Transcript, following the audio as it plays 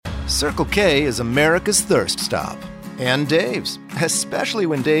Circle K is America's thirst stop. And Dave's, especially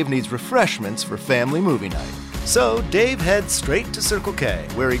when Dave needs refreshments for family movie night. So Dave heads straight to Circle K,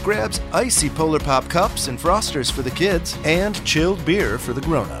 where he grabs icy Polar Pop cups and frosters for the kids and chilled beer for the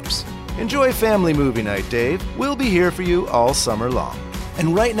grown-ups. Enjoy family movie night, Dave. We'll be here for you all summer long.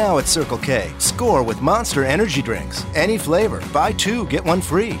 And right now at Circle K, score with Monster energy drinks. Any flavor, buy 2, get 1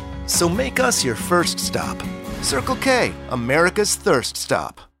 free. So make us your first stop. Circle K, America's thirst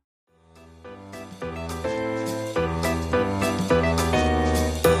stop.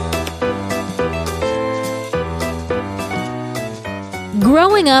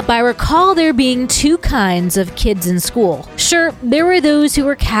 Growing up, I recall there being 2 kinds of kids in school. Sure, there were those who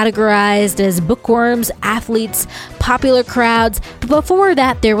were categorized as bookworms, athletes, popular crowds, but before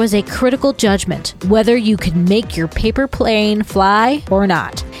that there was a critical judgment, whether you could make your paper plane fly or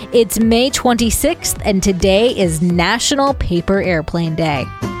not. It's May 26th, and today is National Paper Airplane Day.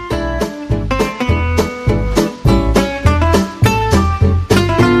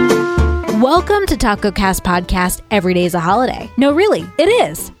 Welcome to TacoCast Podcast, Every Day's a Holiday. No, really, it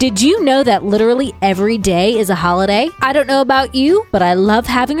is. Did you know that literally every day is a holiday? I don't know about you, but I love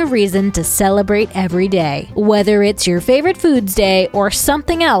having a reason to celebrate every day. Whether it's your favorite foods day or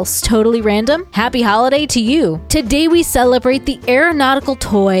something else totally random, happy holiday to you. Today we celebrate the aeronautical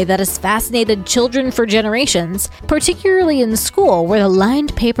toy that has fascinated children for generations, particularly in school where the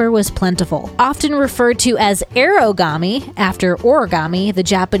lined paper was plentiful. Often referred to as aerogami, after origami, the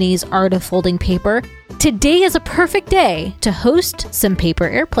Japanese art of folding paper, today is a perfect day to host some paper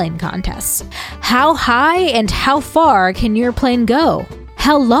airplane contests. How high and how far can your plane go?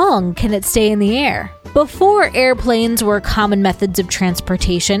 How long can it stay in the air? Before airplanes were common methods of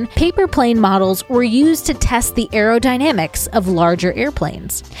transportation, paper plane models were used to test the aerodynamics of larger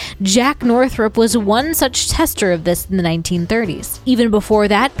airplanes. Jack Northrop was one such tester of this in the 1930s. Even before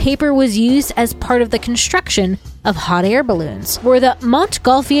that, paper was used as part of the construction of hot air balloons, where the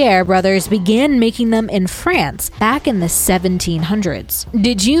Montgolfier brothers began making them in France back in the 1700s.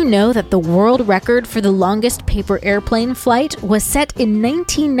 Did you know that the world record for the longest paper airplane flight was set in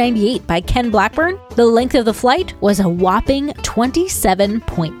 1998 by Ken Blackburn? The length of the flight was a whopping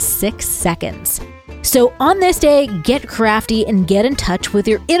 27.6 seconds. So on this day, get crafty and get in touch with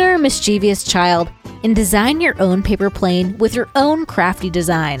your inner mischievous child and design your own paper plane with your own crafty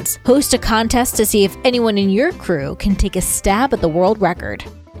designs. Host a contest to see if anyone in your crew can take a stab at the world record.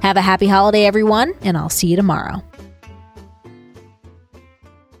 Have a happy holiday, everyone, and I'll see you tomorrow.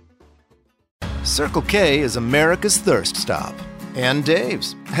 Circle K is America's thirst stop. And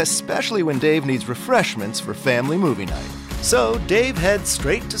Dave's, especially when Dave needs refreshments for family movie night. So Dave heads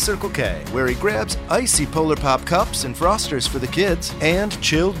straight to Circle K, where he grabs icy Polar Pop cups and frosters for the kids and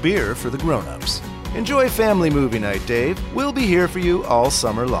chilled beer for the grown-ups. Enjoy family movie night, Dave. We'll be here for you all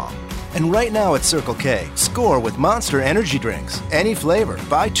summer long. And right now at Circle K, score with Monster energy drinks. Any flavor,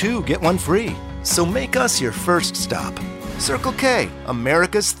 buy 2, get 1 free. So make us your first stop. Circle K,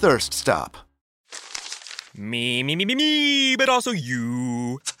 America's thirst stop. Me, but also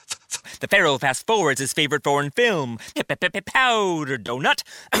you. The Pharaoh fast forwards his favorite foreign film, Powder Donut.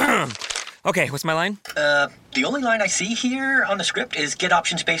 Okay, what's my line? The only line I see here on the script is get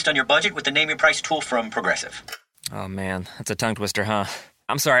options based on your budget with the Name Your Price tool from Progressive. Oh man, that's a tongue twister, huh?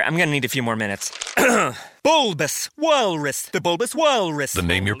 I'm sorry, I'm gonna need a few more minutes. Bulbous Walrus, the Bulbous Walrus. The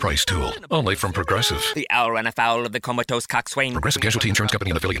Name Your Price tool, only from Progressive. The owl ran afoul of the comatose coxswain. Progressive Casualty Insurance Company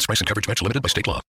and affiliates. Price and coverage match limited by state law.